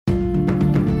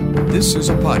This is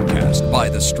a podcast by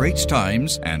The Straits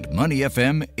Times and Money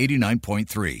FM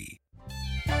 89.3.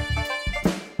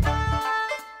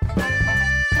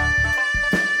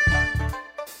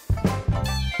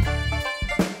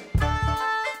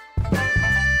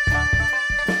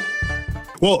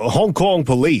 Well, Hong Kong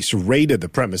police raided the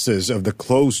premises of the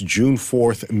closed June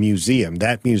 4th museum.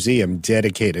 That museum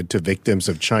dedicated to victims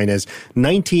of China's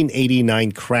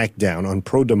 1989 crackdown on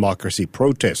pro-democracy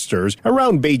protesters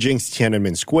around Beijing's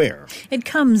Tiananmen Square. It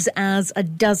comes as a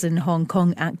dozen Hong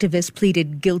Kong activists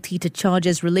pleaded guilty to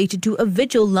charges related to a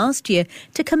vigil last year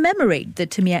to commemorate the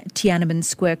Tiananmen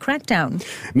Square crackdown.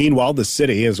 Meanwhile, the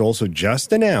city has also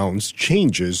just announced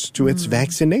changes to its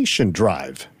vaccination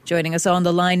drive. Joining us on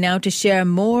the line now to share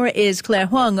more is Claire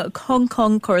Huang, Hong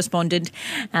Kong correspondent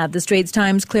at The Straits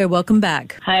Times. Claire, welcome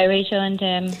back. Hi, Rachel and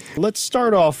Tim. Let's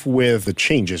start off with the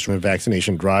changes from the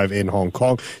vaccination drive in Hong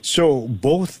Kong. So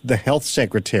both the Health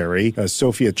Secretary,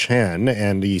 Sophia Chan,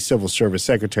 and the Civil Service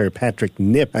Secretary, Patrick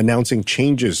Nip, announcing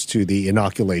changes to the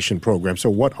inoculation program. So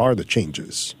what are the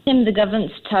changes? Tim, the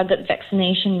government's target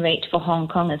vaccination rate for Hong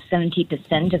Kong is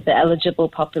 70% of the eligible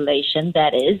population,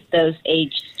 that is, those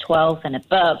aged 12 and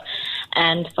above.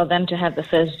 And for them to have the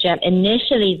first jab,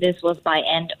 initially this was by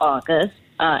end August,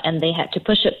 and they had to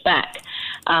push it back,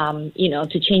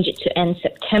 to change it to end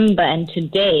September. And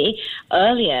today,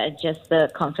 earlier, just the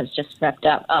conference just wrapped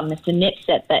up, Mr. Nip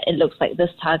said that it looks like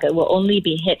this target will only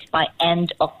be hit by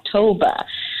end October.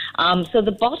 So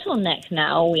the bottleneck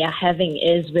now we are having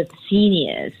is with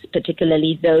seniors,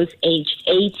 particularly those aged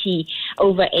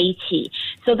over 80.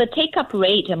 So the take-up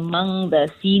rate among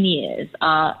the seniors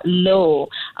are low,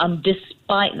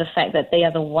 despite the fact that they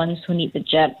are the ones who need the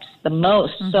jabs the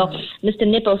most. So Mr.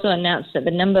 Nip also announced that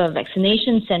the number of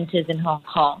vaccination centers in Hong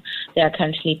Kong, there are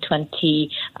currently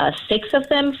 26 of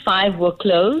them, 5 were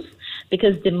closed.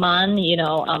 Because demand,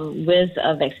 with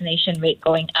a vaccination rate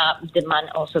going up, demand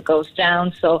also goes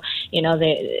down. So,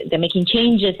 they're making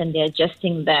changes and they're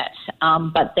adjusting that.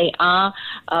 But they are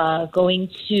going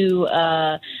to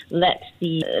let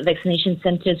the vaccination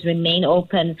centers remain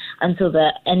open until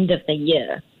the end of the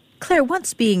year. Claire,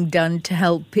 what's being done to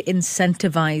help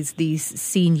incentivize these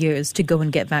seniors to go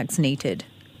and get vaccinated?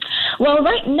 Well,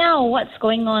 right now, what's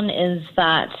going on is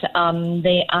that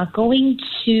they are going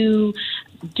to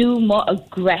do more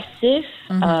aggressive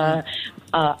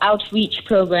outreach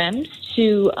programs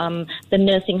to the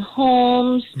nursing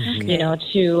homes,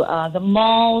 to the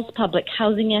malls, public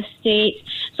housing estates.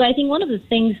 So I think one of the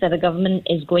things that the government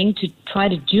is going to try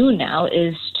to do now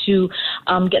is to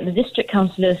get the district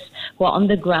councillors who are on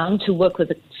the ground to work with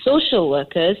the social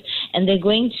workers, and they're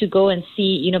going to go and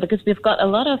see, because we've got a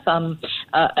lot of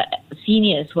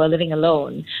seniors who are living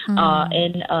alone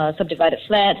in subdivided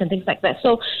flats and things like that.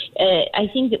 So I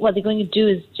think that what they're going to do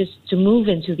is just to move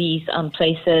into these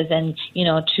places and,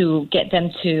 to get them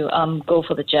to go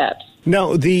for the jabs.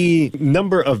 Now, the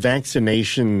number of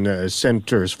vaccination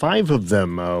centers, 5 of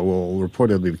them will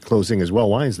reportedly be closing as well.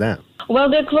 Why is that? Well,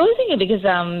 they're closing it because,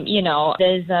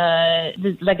 there's,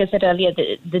 like I said earlier,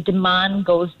 the demand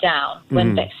goes down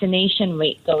when vaccination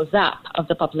rate goes up, of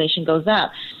the population goes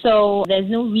up. So there's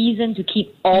no reason to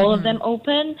keep all of them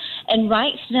open. And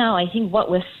right now, I think what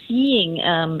we're seeing,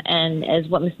 and as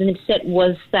what Mr. Nip said,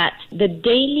 was that the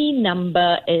daily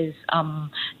number is,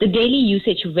 the daily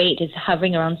usage rate is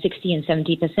hovering around 60 and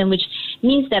 70%, which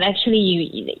means that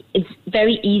actually it's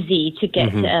very easy to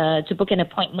get to book an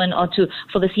appointment or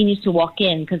for the seniors to walk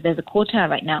in because there's a quota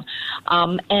right now.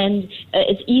 And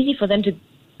it's easy for them to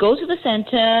go to the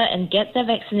center and get their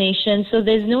vaccination. So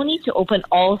there's no need to open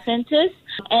all centers.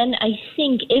 And I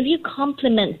think if you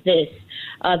complement this,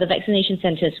 the vaccination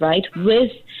centers, right,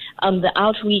 with the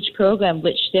outreach program,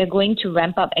 which they're going to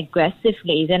ramp up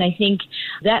aggressively, then I think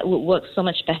that would work so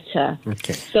much better.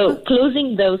 Okay. So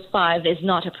closing those 5 is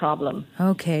not a problem.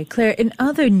 Okay, Claire, in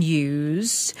other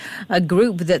news, a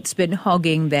group that's been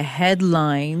hogging the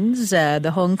headlines,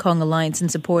 the Hong Kong Alliance in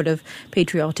support of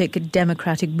patriotic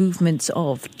democratic movements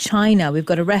of China. We've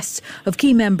got arrests of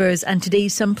key members, and today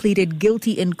some pleaded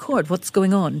guilty in court. What's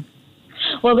going on?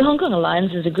 Well, the Hong Kong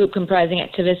Alliance is a group comprising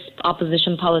activists,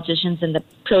 opposition politicians, and the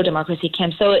pro-democracy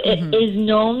camp. So it is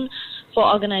known for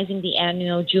organizing the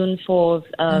annual June 4th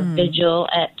vigil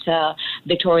at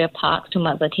Victoria Park to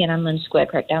mark the Tiananmen Square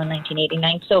crackdown in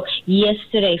 1989. So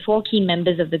yesterday, 4 key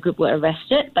members of the group were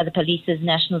arrested by the police's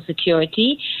National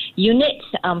Security Unit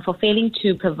for failing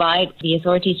to provide the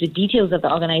authorities with details of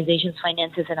the organization's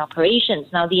finances and operations.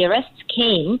 Now, the arrests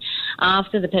came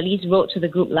after the police wrote to the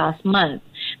group last month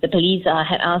the police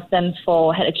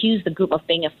had accused the group of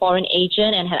being a foreign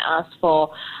agent and had asked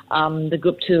for the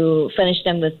group to furnish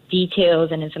them with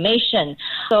details and information.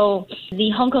 So the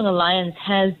Hong Kong Alliance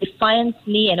has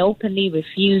defiantly and openly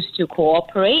refused to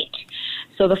cooperate.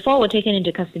 So the four were taken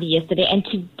into custody yesterday, and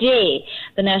today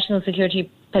the National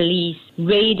Security Police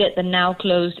raided the now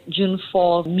closed June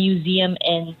 4 museum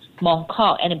in Mong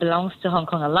Kok, and it belongs to Hong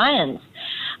Kong Alliance.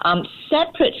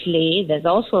 Separately, there's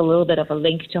also a little bit of a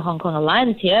link to Hong Kong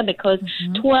Alliance here because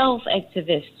 12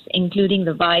 activists, including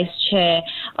the vice chair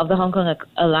of the Hong Kong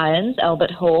Alliance,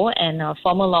 Albert Ho, and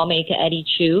former lawmaker Eddie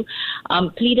Chu,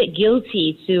 pleaded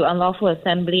guilty to unlawful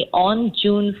assembly on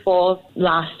June 4th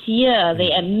last year.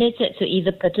 They admitted to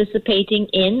either participating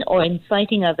in or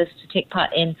inciting others to take part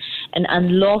in an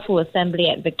unlawful assembly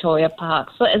at Victoria Park.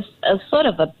 So it's a sort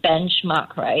of a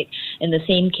benchmark, right? In the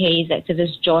same case,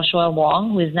 activist Joshua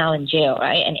Wong, who is now in jail,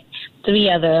 right, and 3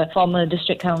 other former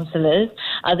district councillors,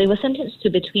 they were sentenced to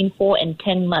between 4 and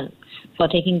 10 months for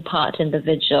taking part in the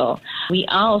vigil. We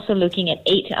are also looking at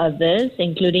 8 others,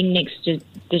 including Next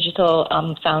Digital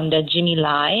founder Jimmy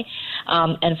Lai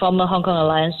and former Hong Kong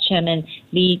Alliance chairman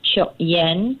Lee Chok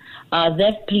Yen.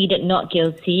 They've pleaded not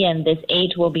guilty, and this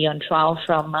 8 will be on trial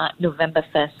from November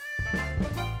 1st.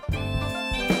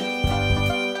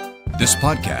 This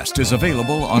podcast is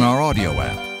available on our audio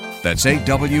app. That's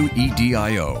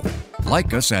AWEDIO.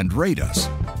 Like us and rate us.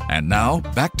 And now,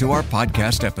 back to our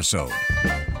podcast episode.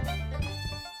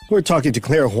 We're talking to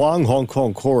Claire Huang, Hong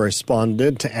Kong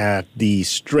correspondent at the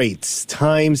Straits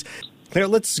Times. Claire,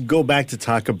 let's go back to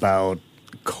talk about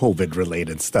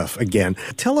COVID-related stuff again.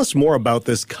 Tell us more about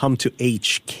this Come to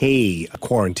HK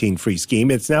quarantine-free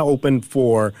scheme. It's now open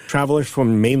for travelers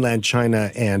from mainland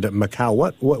China and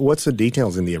Macau. What's the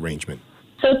details in the arrangement?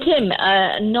 So, Tim,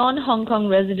 non-Hong Kong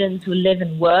residents who live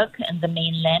and work in the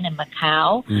mainland and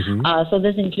Macau, so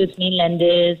this includes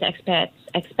mainlanders, expats,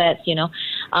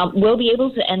 will be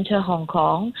able to enter Hong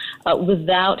Kong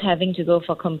without having to go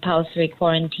for compulsory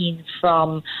quarantine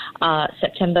from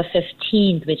September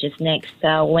 15th, which is next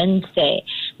Wednesday.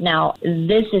 Now,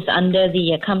 this is under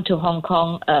the Come to Hong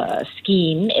Kong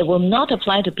scheme. It will not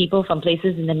apply to people from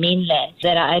places in the mainland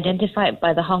that are identified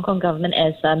by the Hong Kong government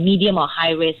as medium or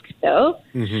high risk, though.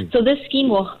 So this scheme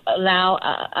will allow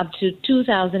up to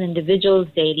 2,000 individuals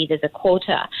daily. There's a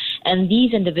quota. And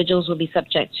these individuals will be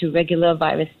subject to regular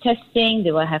virus testing.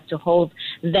 They will have to hold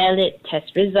valid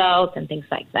test results and things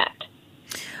like that.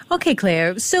 Okay,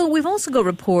 Claire. So we've also got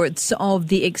reports of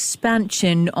the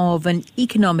expansion of an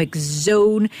economic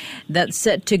zone that's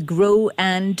set to grow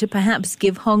and to perhaps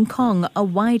give Hong Kong a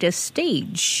wider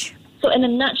stage. So in a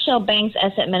nutshell, banks,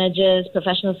 asset managers,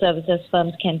 professional services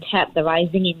firms can tap the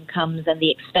rising incomes and the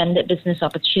expanded business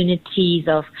opportunities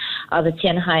of the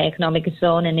Tianhai Economic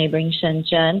Zone and neighboring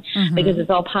Shenzhen, because it's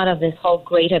all part of this whole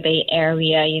Greater Bay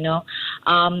Area,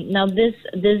 Now, this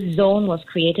zone was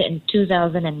created in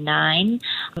 2009,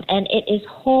 and it is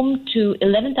home to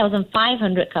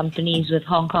 11,500 companies with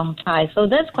Hong Kong ties. So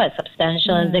that's quite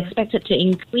substantial, and it's expected to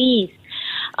increase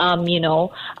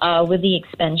with the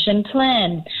expansion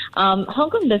plan. Hong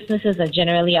Kong businesses are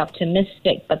generally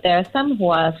optimistic, but there are some who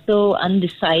are still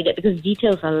undecided because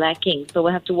details are lacking. So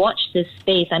we'll have to watch this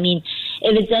space. I mean,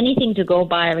 if it's anything to go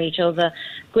by, Rachel, the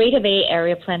Greater Bay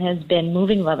Area plan has been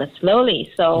moving rather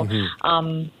slowly. So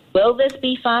will this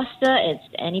be faster? It's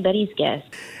anybody's guess.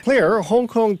 Claire, Hong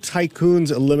Kong tycoons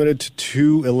are limited to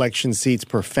 2 election seats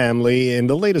per family. In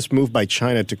the latest move by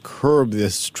China to curb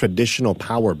this traditional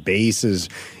power bases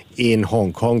in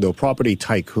Hong Kong, though, property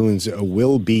tycoons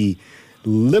will be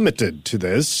limited to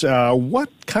this. What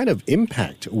kind of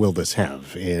impact will this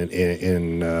have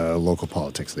in local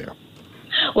politics there?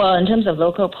 Well, in terms of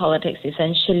local politics,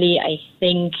 essentially, I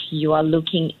think you are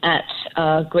looking at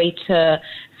greater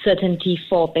certainty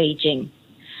for Beijing.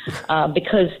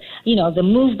 Because, the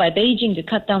move by Beijing to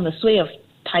cut down the sway of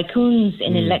tycoons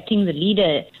in electing the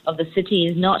leader of the city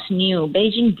is not new.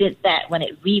 Beijing did that when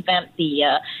it revamped the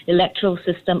electoral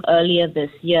system earlier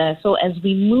this year. So as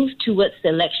we move towards the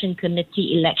election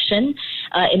committee election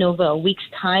in over a week's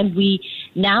time, we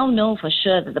now know for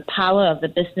sure that the power of the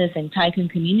business and tycoon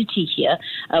community here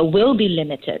will be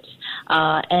limited.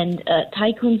 And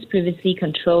tycoons previously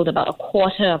controlled about a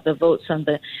quarter of the votes on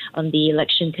the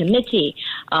election committee.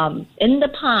 In the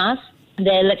past,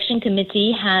 the election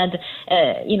committee had,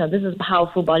 this is a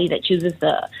powerful body that chooses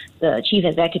the chief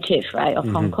executive, right, of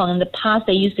Hong Kong. In the past,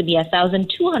 there used to be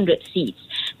 1,200 seats.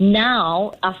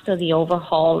 Now, after the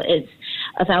overhaul, it's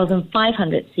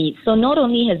 1,500 seats. So not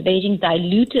only has Beijing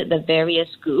diluted the various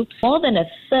groups, more than a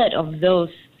third of those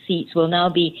seats will now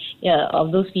be,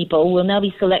 of those people will now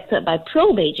be selected by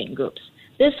pro-Beijing groups.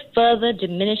 this further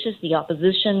diminishes the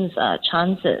opposition's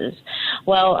chances.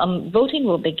 Well, voting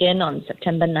will begin on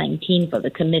September 19 for the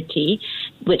committee,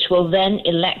 which will then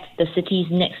elect the city's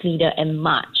next leader in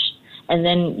March. And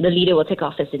then the leader will take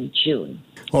office in June.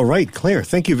 All right, Claire,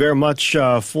 thank you very much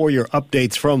for your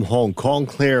updates from Hong Kong.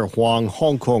 Claire Huang,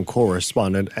 Hong Kong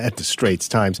correspondent at the Straits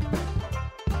Times.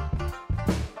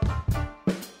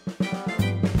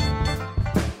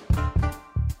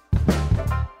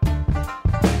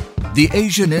 The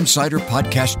Asian Insider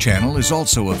Podcast channel is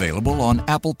also available on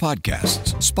Apple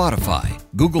Podcasts, Spotify,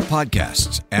 Google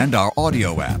Podcasts, and our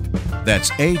audio app.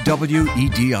 That's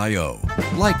AWEDIO.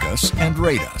 Like us and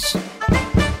rate us.